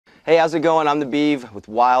Hey, how's it going? I'm the Beeve with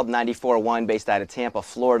Wild 94.1 based out of Tampa,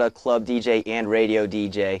 Florida, club DJ and radio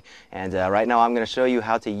DJ. And right now I'm going to show you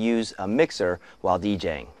how to use a mixer while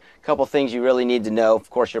DJing. A couple things you really need to know,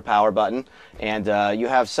 of course, your power button, and you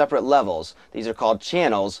have separate levels. These are called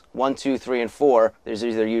channels, 1, 2, 3, and 4. There's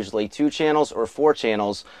either usually 2 channels or 4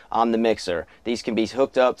 channels on the mixer. These can be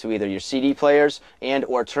hooked up to either your CD players and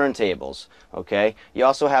or turntables. Okay. You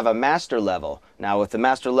also have a master level. Now, if the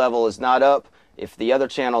master level is not up, if the other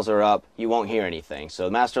channels are up, you won't hear anything. So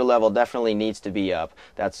the master level definitely needs to be up.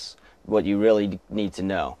 That's what you really need to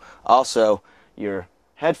know. Also, your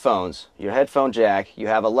headphones, your headphone jack, you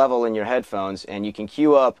have a level in your headphones, and you can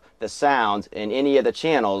cue up the sound in any of the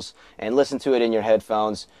channels and listen to it in your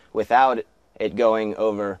headphones without it going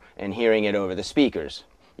over and hearing it over the speakers.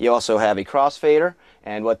 You also have a crossfader,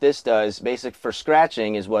 and what this does, basic for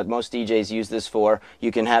scratching, is what most DJs use this for.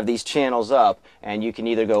 You can have these channels up, and you can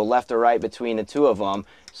either go left or right between the two of them,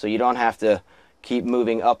 so you don't have to keep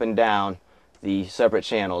moving up and down the separate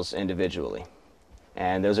channels individually.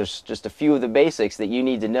 And those are just a few of the basics that you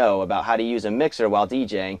need to know about how to use a mixer while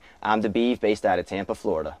DJing. I'm the Beeve, based out of Tampa,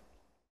 Florida.